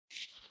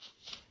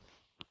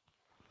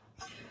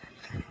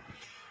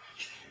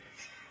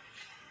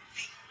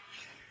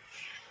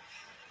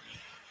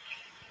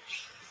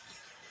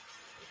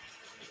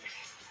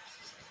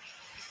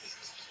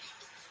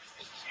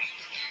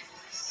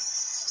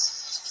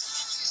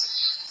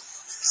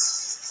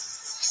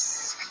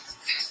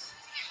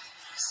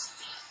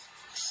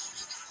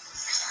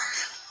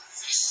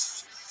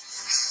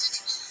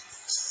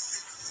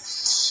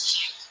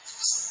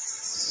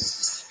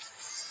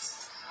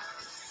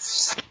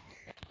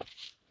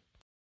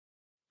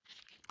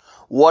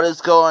What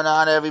is going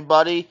on,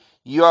 everybody?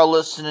 You are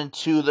listening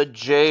to the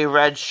J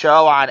Red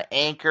Show on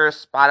Anchor,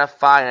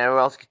 Spotify, and everywhere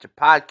else you get your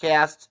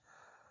podcasts.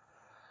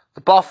 The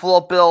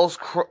Buffalo Bills.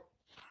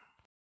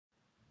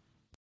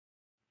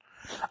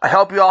 I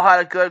hope you all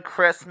had a good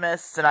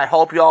Christmas, and I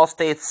hope you all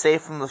stayed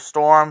safe from the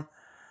storm.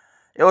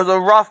 It was a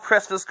rough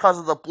Christmas because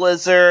of the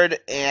blizzard,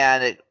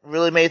 and it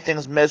really made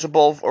things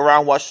miserable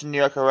around Western New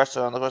York and the rest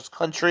of the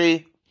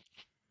country.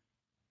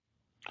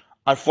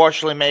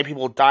 Unfortunately, many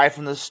people died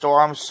from the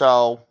storm,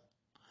 so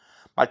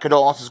my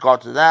condolences go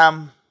out to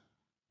them.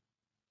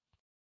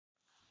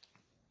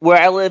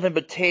 Where I live in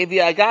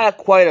Batavia, I got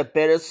quite a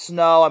bit of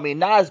snow. I mean,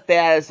 not as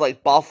bad as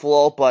like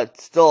Buffalo, but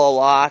still a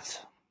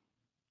lot.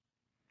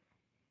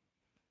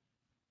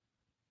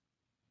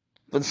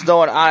 Been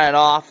snowing on and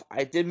off.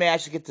 I did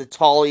manage to get to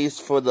Tully's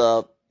for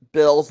the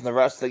Bills and the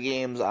rest of the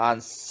games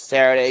on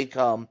Saturday.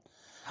 On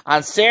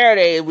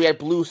Saturday, we had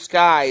blue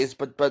skies,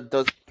 but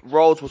the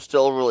roads were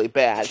still really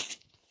bad.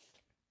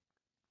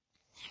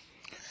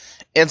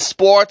 In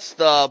sports,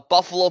 the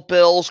Buffalo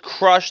Bills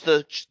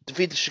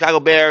defeat the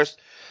Chicago Bears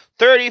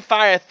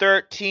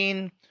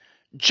 35-13.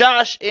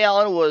 Josh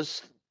Allen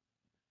was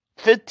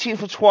 15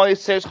 for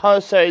 26,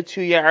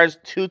 172 yards,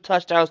 2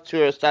 touchdowns, 2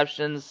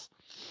 receptions.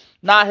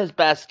 Not his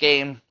best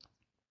game.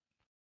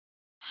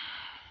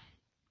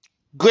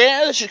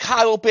 Granted, the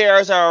Chicago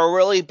Bears are a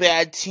really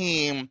bad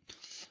team,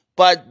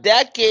 but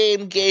that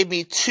game gave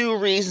me 2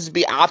 reasons to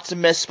be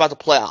optimistic about the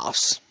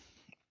playoffs.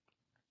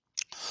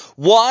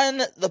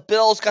 One, the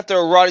Bills got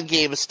their run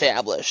game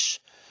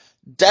established.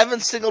 Devin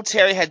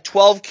Singletary had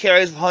 12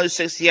 carries for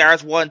 160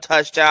 yards, 1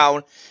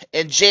 touchdown,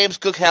 and James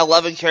Cook had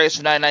 11 carries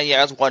for 99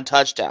 yards, 1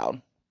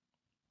 touchdown.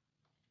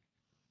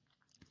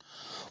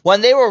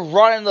 When they were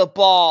running the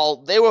ball,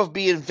 they were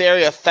being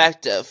very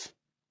effective.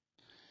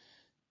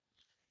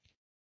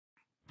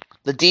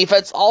 The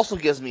defense also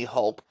gives me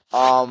hope.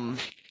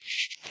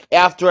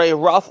 After a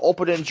rough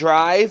opening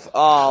drive,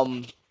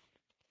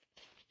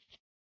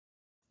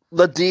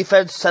 the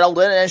defense settled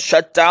in and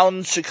shut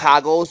down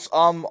Chicago's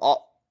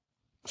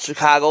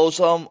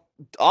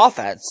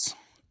offense.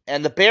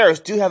 And the Bears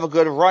do have a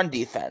good run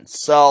defense.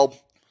 So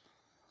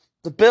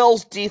the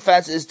Bills'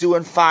 defense is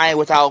doing fine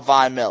without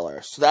Von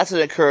Miller. So that's an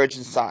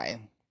encouraging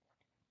sign.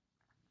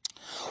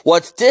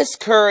 What's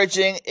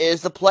discouraging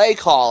is the play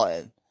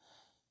calling.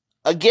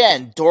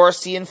 Again,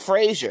 Dorsey and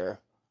Frazier.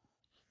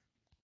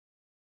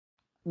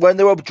 When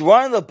they were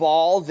running the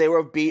ball, they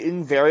were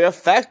being very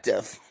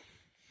effective.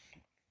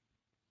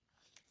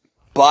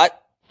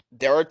 But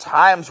there were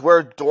times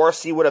where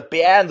Dorsey would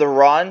abandon the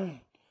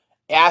run,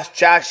 ask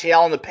Josh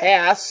Allen to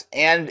pass,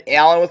 and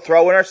Allen would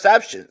throw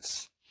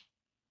interceptions.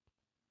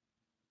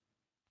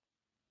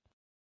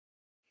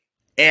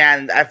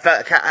 And I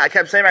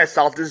kept saying to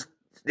myself,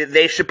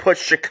 they should put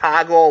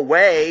Chicago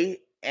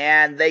away,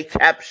 and they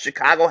kept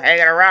Chicago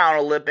hanging around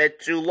a little bit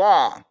too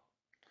long.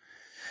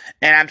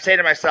 And I'm saying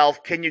to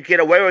myself, can you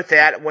get away with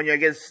that when you're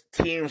against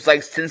teams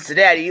like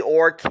Cincinnati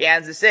or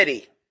Kansas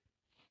City?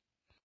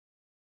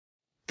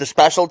 The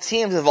special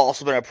teams have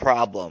also been a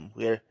problem.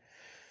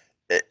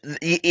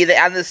 Either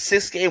on the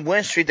 6-game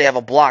win streak, they have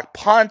a blocked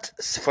punt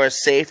for a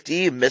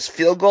safety, missed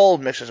field goal,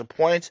 missed a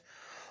point,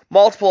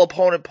 multiple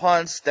opponent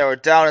punts that were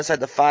down inside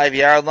the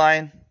 5-yard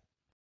line,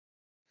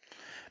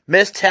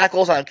 missed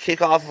tackles on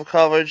kickoff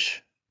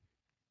coverage.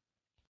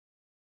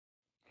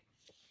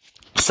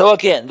 So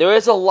again, there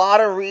is a lot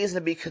of reason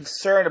to be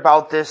concerned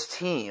about this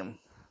team.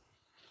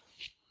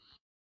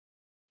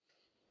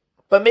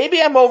 But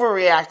maybe I'm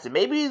overreacting.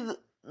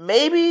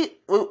 Maybe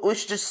we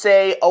should just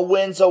say a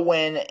win's a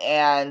win,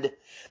 and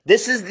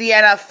this is the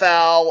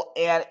NFL,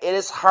 and it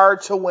is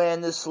hard to win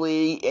this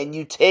league, and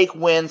you take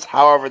wins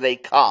however they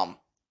come.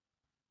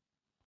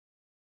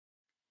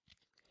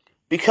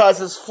 Because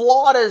as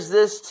flawed as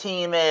this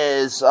team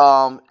is,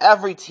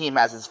 every team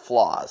has its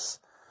flaws.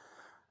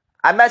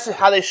 I mentioned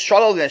how they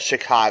struggled against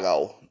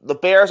Chicago. The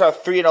Bears are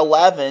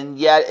 3-11,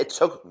 yet it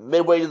took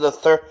midway to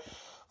the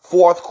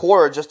fourth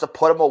quarter just to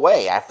put them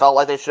away. I felt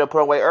like they should have put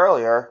them away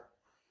earlier.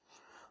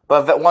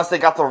 But once they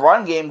got the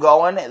run game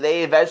going,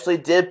 they eventually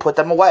did put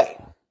them away.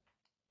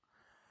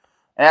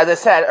 And as I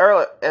said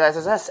earlier,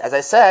 as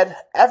I said,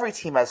 every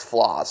team has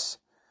flaws.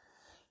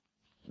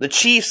 The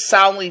Chiefs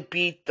soundly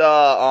beat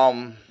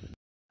the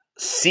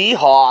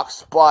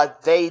Seahawks,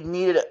 but they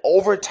needed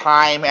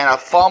overtime and a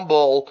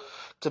fumble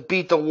to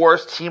beat the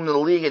worst team in the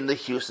league in the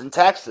Houston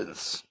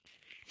Texans.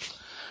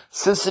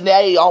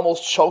 Cincinnati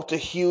almost choked a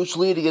huge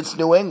lead against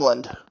New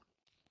England.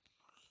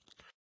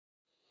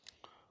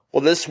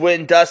 Well, this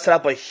win does set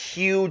up a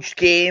huge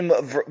game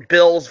of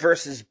Bills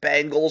versus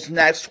Bengals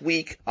next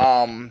week.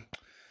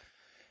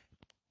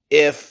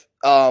 If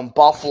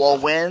Buffalo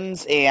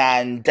wins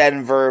and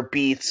Denver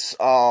beats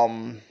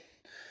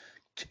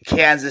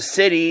Kansas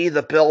City,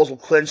 the Bills will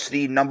clinch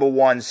the number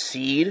 1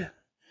 seed.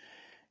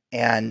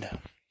 And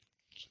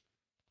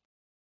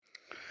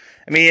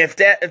I mean, if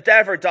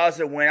Denver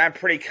doesn't win, I'm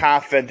pretty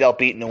confident they'll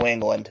beat New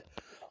England.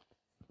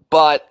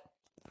 But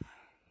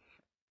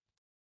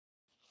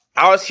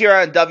I was here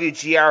on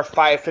WGR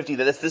 550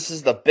 that this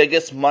is the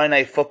biggest Monday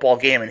Night Football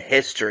game in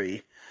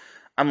history.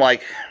 I'm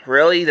like,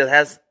 really? That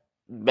has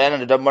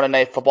been a Monday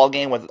Night Football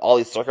game with all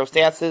these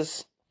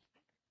circumstances?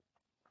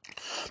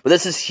 But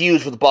this is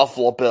huge for the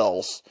Buffalo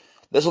Bills.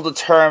 This will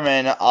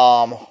determine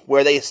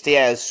where they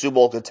stand as Super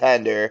Bowl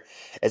contender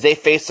as they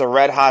face the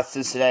red-hot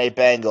Cincinnati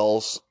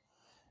Bengals.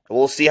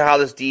 We'll see how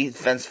this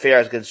defense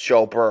fares against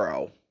Joe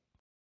Burrow.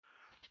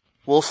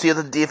 We'll see if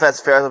the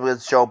defense fares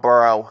against Joe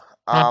Burrow.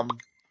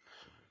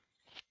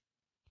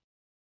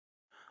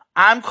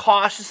 I'm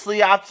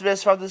cautiously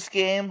optimistic about this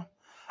game.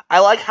 I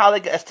like how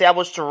they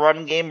established a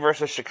run game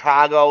versus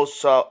Chicago,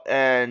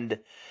 and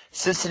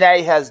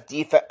Cincinnati has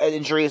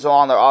injuries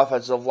along their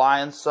offensive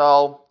line,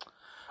 so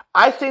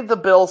I think the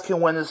Bills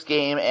can win this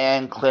game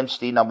and clinch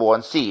the number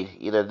one seed,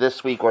 either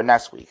this week or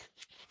next week.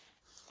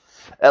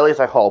 At least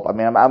I hope. I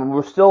mean,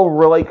 we're still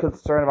really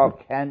concerned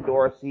about Ken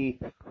Dorsey,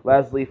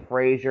 Leslie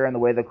Frazier, and the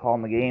way they're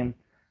calling the game,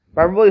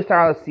 but I'm really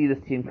starting to see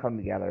this team come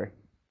together.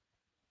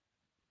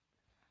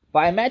 But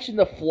I mentioned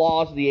the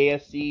flaws of the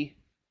AFC.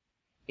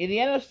 In the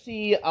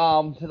NFC,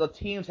 the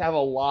teams have a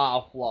lot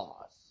of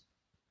flaws.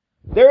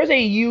 There is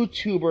a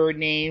YouTuber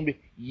named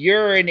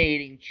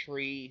Urinating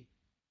Tree,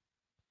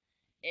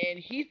 and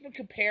he's been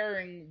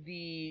comparing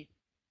the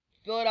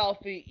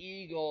Philadelphia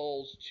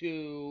Eagles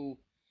to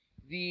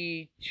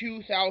the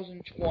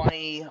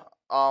 2020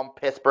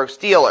 Pittsburgh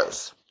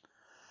Steelers.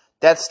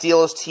 That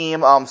Steelers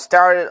team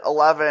started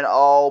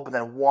 11-0, but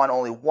then won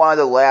only one of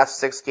the last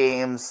 6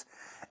 games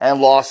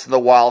and lost in the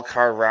wild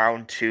card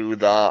round to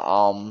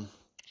the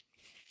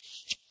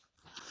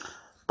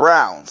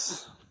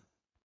Browns.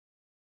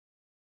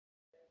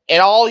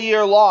 And all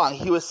year long,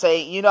 he was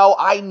saying,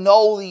 I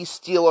know these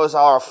Steelers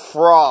are a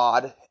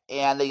fraud,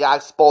 and they got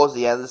exposed at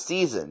the end of the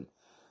season.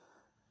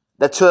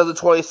 The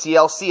 2020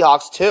 CL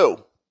Seahawks,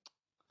 too.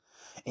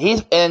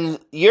 And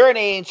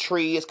Urinating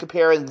Tree is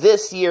comparing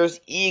this year's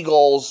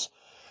Eagles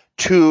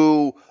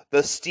to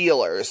the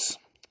Steelers.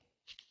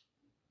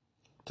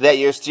 To that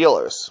year's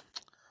Steelers.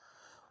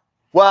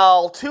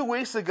 Well, 2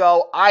 weeks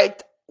ago,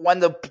 when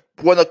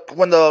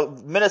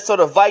the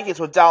Minnesota Vikings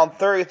were down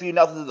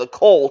 33-0 to the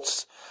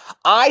Colts,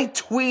 I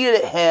tweeted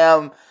at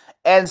him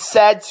and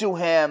said to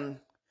him,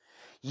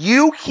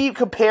 "You keep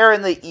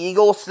comparing the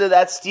Eagles to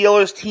that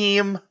Steelers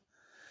team.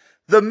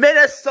 The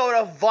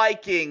Minnesota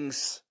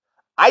Vikings."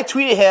 I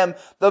tweeted him,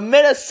 "The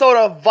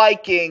Minnesota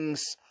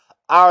Vikings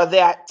are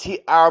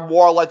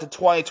more like the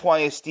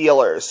 2020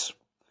 Steelers.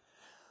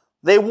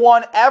 They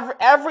won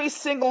every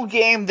single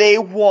game they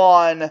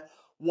won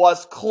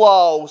was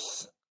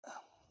close,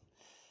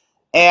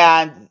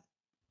 and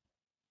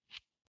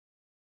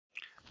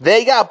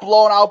they got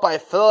blown out by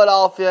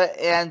Philadelphia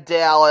and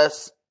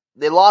Dallas.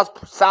 They lost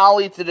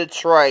soundly to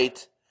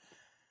Detroit.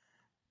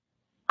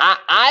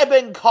 I've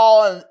been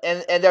calling,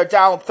 and they're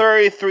down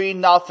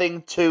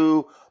 33-0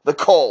 to the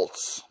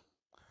Colts.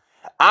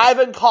 I've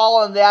been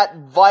calling that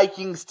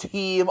Vikings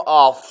team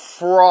a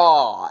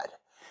fraud.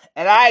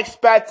 And I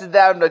expected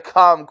them to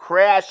come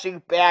crashing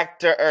back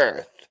to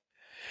earth.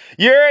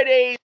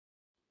 Urinating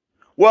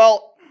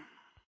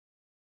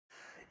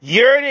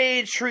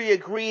Tree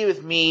agreed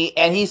with me,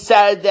 and he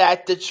said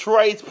that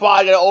Detroit's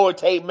probably going to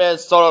overtake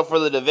Minnesota for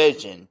the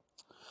division.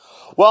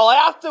 Well,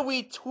 after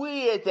we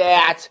tweeted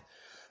that,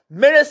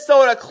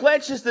 Minnesota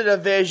clinches the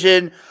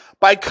division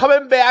by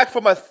coming back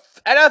from a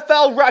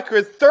NFL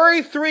record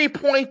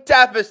 33-point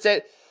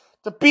deficit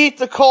to beat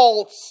the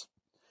Colts.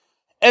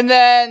 And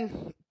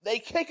then they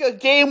kick a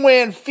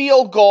game-winning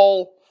field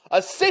goal, a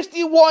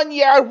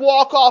 61-yard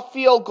walk-off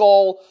field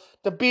goal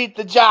to beat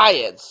the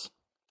Giants.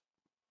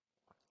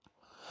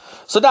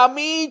 So now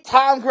me,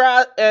 Tom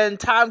Grass,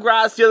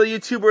 the other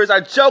YouTubers,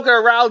 are joking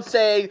around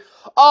saying,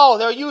 oh,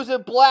 they're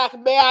using black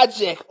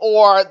magic,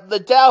 or the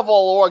devil,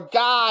 or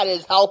God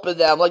is helping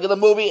them, like in the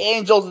movie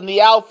Angels in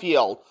the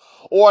Outfield,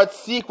 or its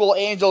sequel,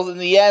 Angels in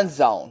the End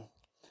Zone.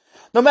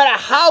 No matter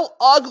how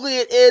ugly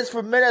it is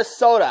for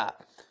Minnesota,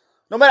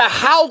 no matter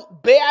how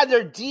bad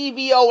their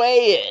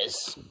DVOA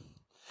is,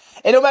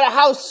 and no matter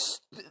how,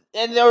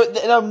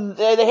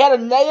 they had a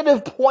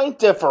negative point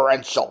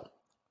differential,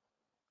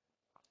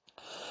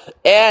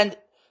 and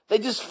they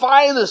just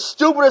find the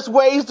stupidest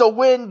ways to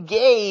win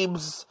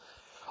games,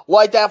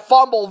 like that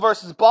fumble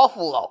versus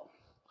Buffalo.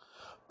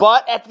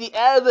 But at the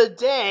end of the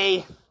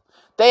day,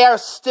 they are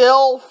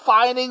still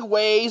finding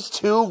ways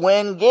to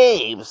win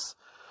games.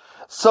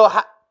 So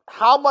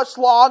how much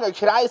longer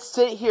can I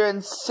sit here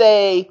and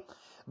say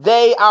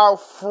they are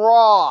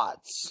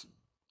frauds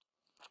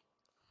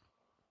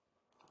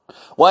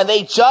when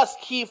they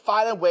just keep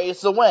finding ways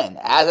to win?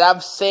 As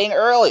I'm saying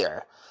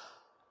earlier,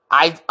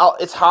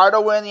 it's hard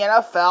to win the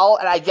NFL,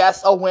 and I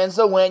guess a win's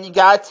a win. You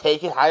gotta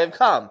take it how you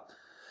come.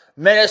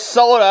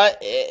 Minnesota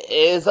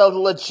is a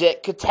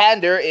legit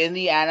contender in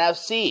the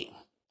NFC.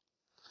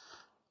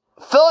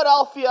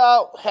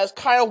 Philadelphia has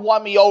kind of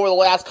won me over the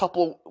last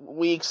couple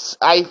weeks.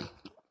 I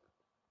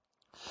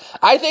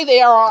think they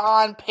are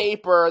on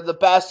paper the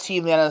best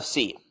team in the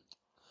NFC.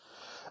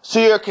 So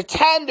your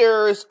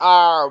contenders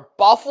are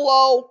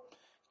Buffalo,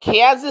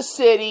 Kansas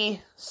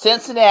City,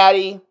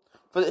 Cincinnati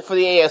for the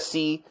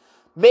AFC,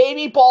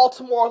 maybe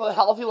Baltimore with a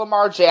healthy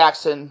Lamar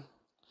Jackson.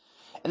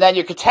 And then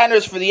your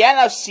contenders for the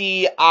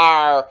NFC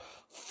are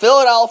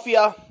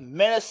Philadelphia,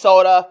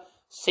 Minnesota,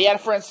 San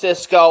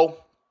Francisco,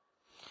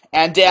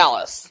 and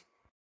Dallas.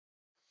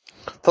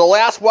 For the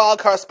last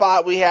wildcard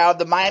spot, we have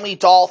the Miami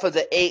Dolphins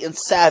at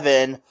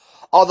 8-7,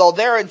 although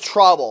they're in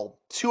trouble.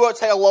 Tua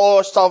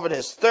Tagovailoa suffered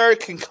his third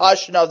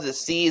concussion of the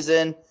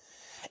season,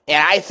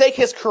 and I think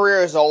his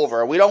career is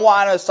over. We don't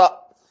want to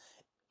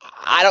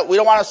we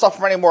don't want to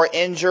suffer any more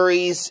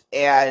injuries,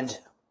 and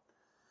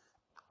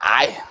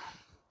I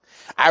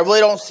really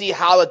don't see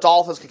how the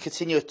Dolphins can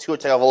continue with Tua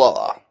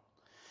Tagovailoa.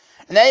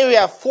 And then we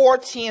have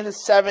 5 teams at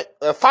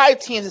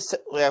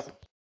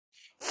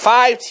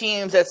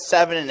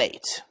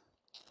 7-8.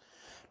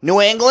 New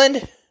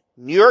England,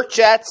 New York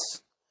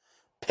Jets,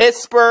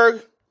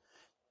 Pittsburgh,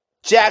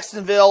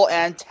 Jacksonville,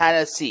 and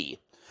Tennessee.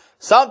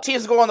 Some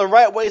teams go in the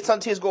right way,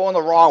 some teams go in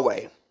the wrong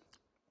way.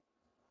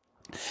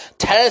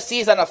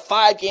 Tennessee's on a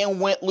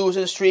 5-game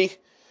losing streak.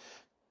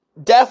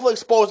 Definitely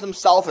exposed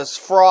themselves as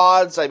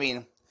frauds. I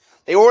mean,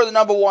 they were the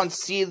number 1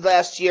 seed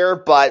last year,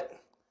 but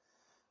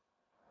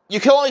you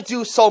can only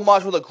do so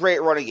much with a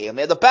great running game.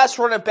 They have the best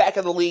running back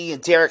in the league in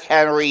Derrick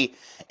Henry,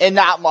 and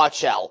not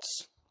much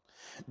else.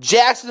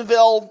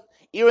 Jacksonville,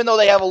 even though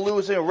they have a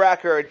losing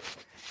record,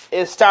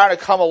 is starting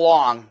to come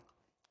along.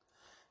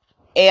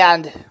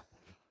 And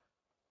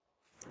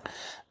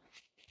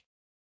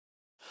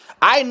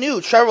I knew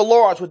Trevor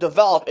Lawrence would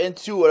develop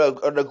into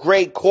a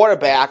great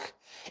quarterback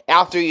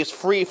after he's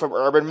free from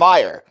Urban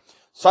Meyer.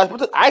 So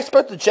I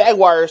expect the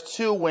Jaguars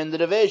to win the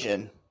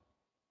division.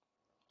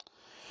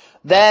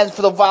 Then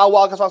for the wild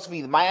card spots,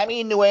 be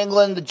Miami, New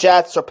England, the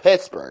Jets, or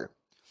Pittsburgh.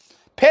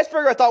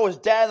 Pittsburgh I thought was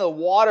dead in the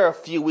water a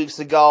few weeks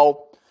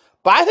ago,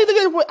 but I think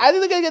they're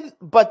gonna get.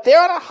 But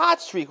they're on a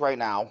hot streak right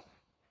now.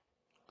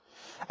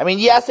 I mean,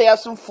 yes, they have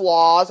some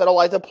flaws. I don't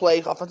like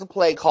the offensive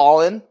play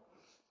calling.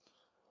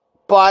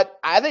 But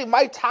I think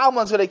Mike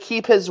Tomlin's going to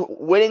keep his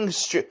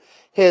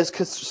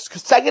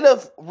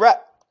consecutive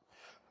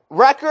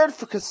record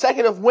for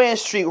consecutive win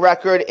streak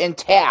record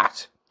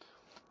intact.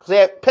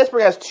 Because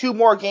Pittsburgh has 2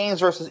 more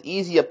games versus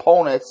easy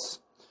opponents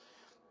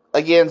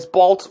against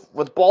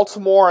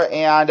Baltimore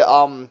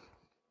and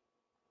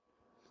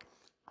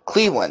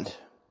Cleveland.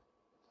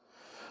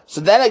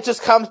 So then it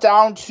just comes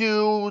down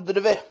to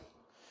the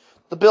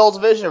Bills'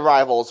 division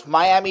rivals,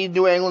 Miami,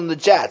 New England, the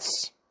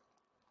Jets.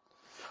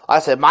 Like I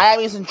said,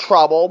 Miami's in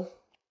trouble.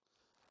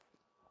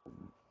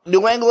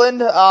 New England,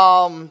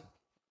 Bill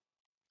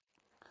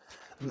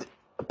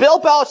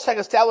Belichick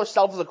established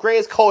himself as the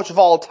greatest coach of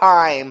all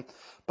time,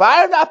 but I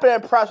have not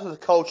been impressed with the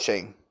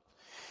coaching.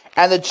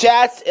 And the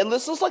Jets,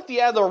 this looks like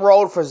the end of the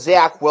road for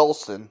Zach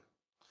Wilson.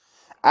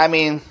 I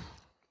mean,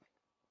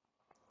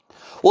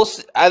 we'll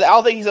see. I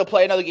don't think he's going to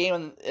play another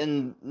game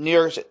in New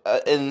York. I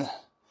think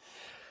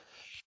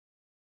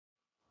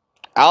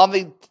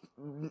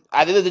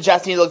that the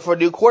Jets need to look for a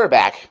new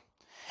quarterback.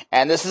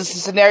 And this is the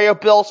scenario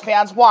Bills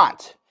fans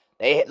want.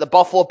 The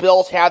Buffalo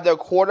Bills have their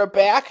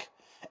quarterback,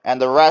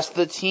 and the rest of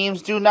the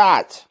teams do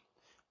not.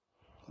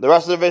 The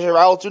rest of the division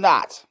rivals do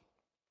not.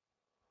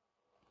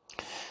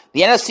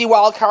 The NFC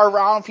wildcard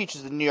round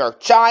features the New York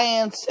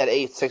Giants at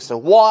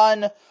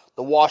 8-6-1,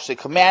 the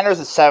Washington Commanders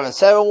at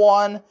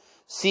 7-7-1,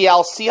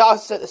 Seattle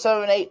Seahawks at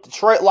 7-8,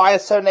 Detroit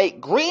Lions 7-8,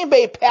 Green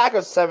Bay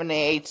Packers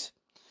 7-8,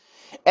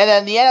 and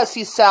then the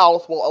NFC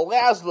South,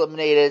 Atlanta's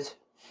eliminated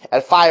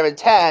at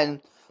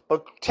 5-10,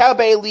 but Tampa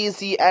Bay leads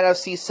the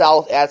NFC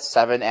South at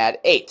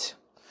 7-8.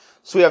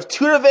 So we have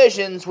 2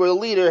 divisions where the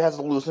leader has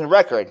a losing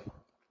record.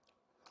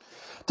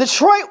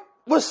 Detroit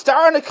was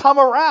starting to come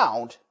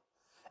around,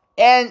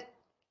 and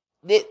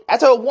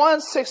after a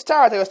 1-6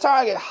 start, they were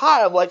starting to get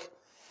hot. I'm like,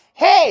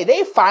 hey,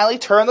 they finally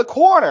turned the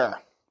corner.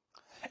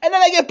 And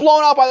then they get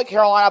blown out by the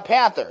Carolina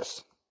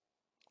Panthers.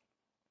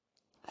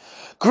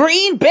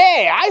 Green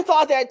Bay, I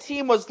thought that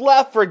team was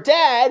left for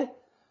dead.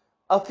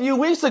 A few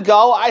weeks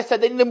ago, I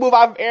said they need to move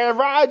out of Aaron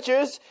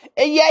Rodgers,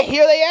 and yet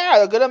here they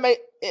are.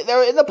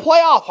 They're in the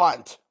playoff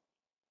hunt.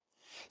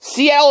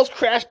 Seattle's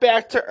crashed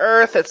back to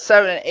earth at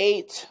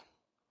 7-8.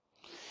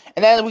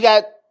 And then we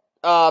got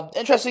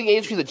interesting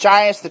games between the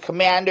Giants, the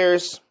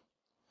Commanders.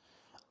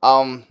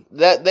 As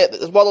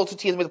well, those 2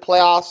 teams made the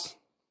playoffs.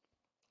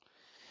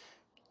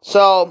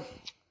 So,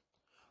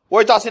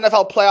 Ward Dawson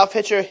NFL playoff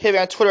picture. Hit me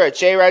on Twitter at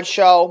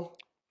JRedShow.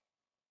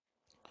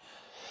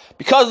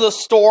 Because of the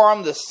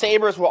storm, the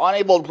Sabres were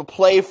unable to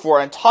play for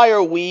an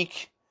entire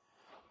week.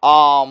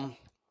 But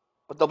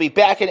they'll be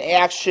back in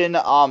action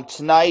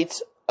tonight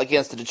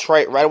against the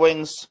Detroit Red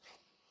Wings.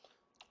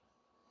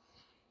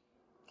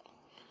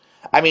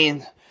 I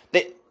mean,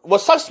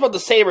 what sucks about the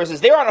Sabres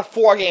is they were on a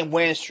 4-game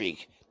winning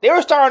streak. They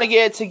were starting to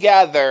get it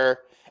together,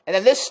 and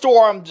then this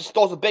storm just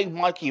throws a big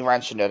monkey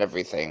wrench into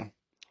everything.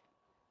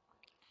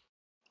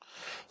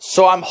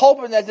 So I'm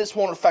hoping that this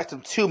won't affect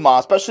them too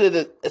much,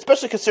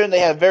 especially considering they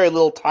have very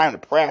little time to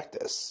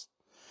practice.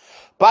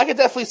 But I could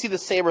definitely see the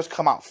Sabres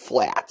come out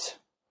flat.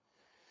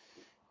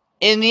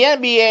 In the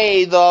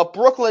NBA, the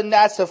Brooklyn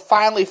Nets have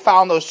finally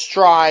found their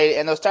stride,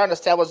 and they're starting to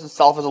establish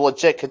themselves as a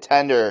legit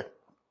contender.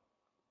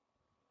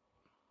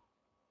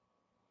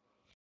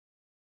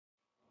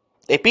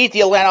 They beat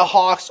the Atlanta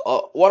Hawks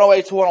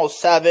 108 to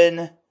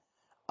 107.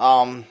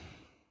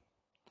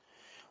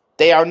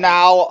 They are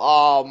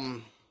now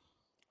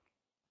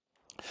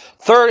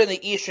third in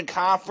the Eastern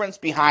Conference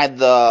behind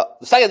the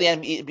second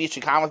in the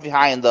Eastern Conference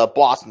behind the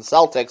Boston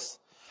Celtics.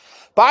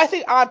 But I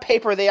think on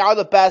paper they are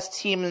the best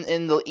team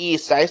in the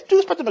East. I do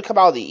expect them to come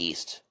out of the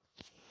East.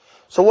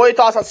 So what are your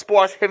thoughts on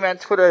sports? Hit me on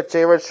Twitter at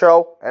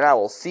JRedShow, and I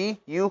will see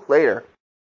you later.